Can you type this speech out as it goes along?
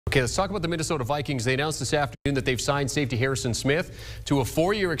Okay, let's talk about the Minnesota Vikings. They announced this afternoon that they've signed safety Harrison Smith to a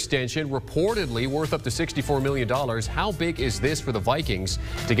 4-year extension, reportedly worth up to $64 million. How big is this for the Vikings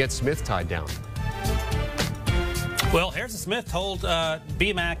to get Smith tied down? Well, Harrison Smith told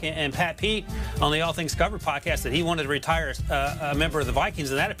B-Mac and Pat Pete on the All Things Covered podcast that he wanted to retire a member of the Vikings,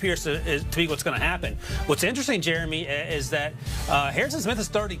 and that appears to be what's going to happen. What's interesting, Jeremy, is that Harrison Smith is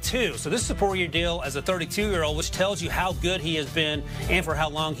 32, so this is a 4-year deal as a 32-year-old, which tells you how good he has been and for how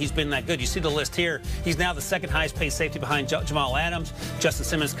long he's been that good. You see the list here. He's now the second highest paid safety behind Jamal Adams. Justin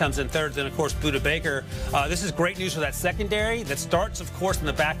Simmons comes in third, then, of course, Budda Baker. This is great news for that secondary that starts, of course, in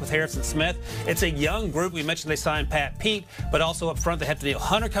the back with Harrison Smith. It's a young group. We mentioned they signed Pat Pete, but also up front they have Daniel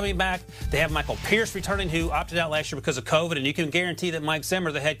Hunter coming back. They have Michael Pierce returning, who opted out last year because of COVID, and you can guarantee that Mike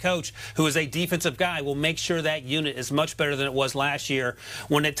Zimmer, the head coach, who is a defensive guy, will make sure that unit is much better than it was last year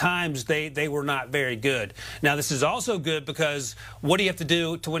when at times they were not very good. Now, this is also good because what do you have to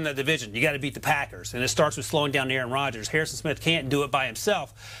do to win that division? You got to beat the Packers, and it starts with slowing down Aaron Rodgers. Harrison Smith can't do it by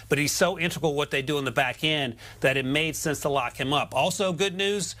himself, but he's so integral what they do in the back end that it made sense to lock him up. Also, good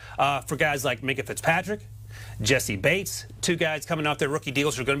news for guys like Minkah Fitzpatrick, Jesse Bates, two guys coming off their rookie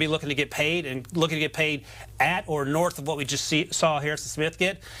deals who are going to be looking to get paid at or north of what we just saw Harrison Smith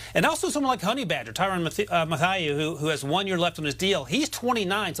get. And also someone like Honey Badger, Tyrann Mathieu, who has 1 year left on his deal. He's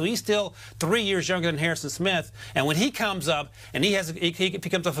 29, so he's still 3 years younger than Harrison Smith. And when he comes up and he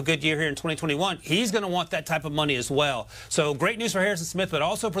comes off a good year here in 2021, he's going to want that type of money as well. So great news for Harrison Smith, but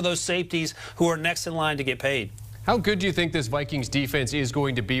also for those safeties who are next in line to get paid. How good do you think this Vikings defense is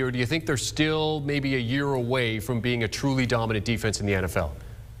going to be, or do you think they're still maybe a year away from being a truly dominant defense in the NFL?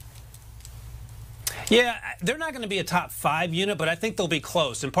 Yeah, they're not going to be a top 5 unit, but I think they'll be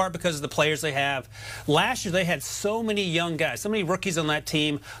close, in part because of the players they have. Last year, they had so many young guys, so many rookies on that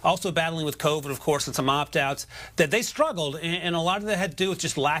team, also battling with COVID, of course, and some opt-outs, that they struggled, and a lot of that had to do with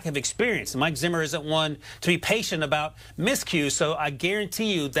just lack of experience. Mike Zimmer isn't one to be patient about miscues, so I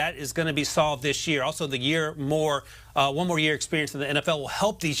guarantee you that is going to be solved this year. Also, the year more one more year experience in the NFL will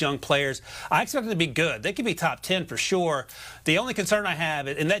help these young players. I expect them to be good. They could be top 10 for sure. The only concern I have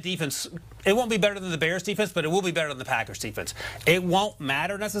in that defense, it won't be better than the Bears defense, but it will be better than the Packers defense. It won't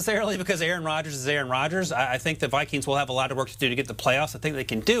matter necessarily because Aaron Rodgers is Aaron Rodgers. I think the Vikings will have a lot of work to do to get the playoffs. I think they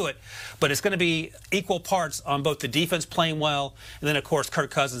can do it, but it's going to be equal parts on both the defense playing well and then, of course, Kirk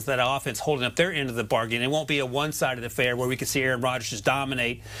Cousins, that offense holding up their end of the bargain. It won't be a one-sided affair where we can see Aaron Rodgers just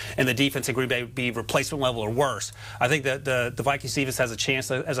dominate and the defense in Green Bay be replacement level or worse. I think that the Vikings defense has a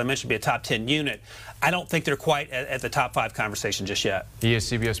chance, as I mentioned, to be a top 10 unit. I don't think they're quite at the top 5 conversation just yet. He is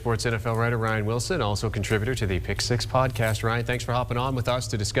CBS Sports NFL writer Ryan Wilson, also contributor to the Pick 6 podcast. Ryan, thanks for hopping on with us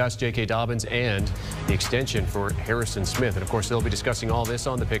to discuss J.K. Dobbins and the extension for Harrison Smith. And, of course, they'll be discussing all this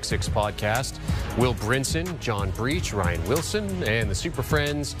on the Pick 6 podcast. Will Brinson, John Breach, Ryan Wilson, and the Super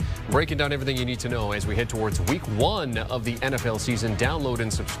Friends breaking down everything you need to know as we head towards Week 1 of the NFL season. Download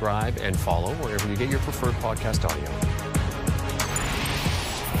and subscribe and follow wherever you get your preferred podcast audio.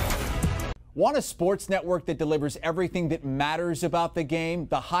 Want a sports network that delivers everything that matters about the game?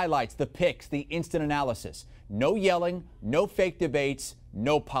 The highlights, the picks, the instant analysis. No yelling, no fake debates,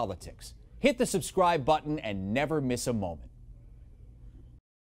 no politics. Hit the subscribe button and never miss a moment.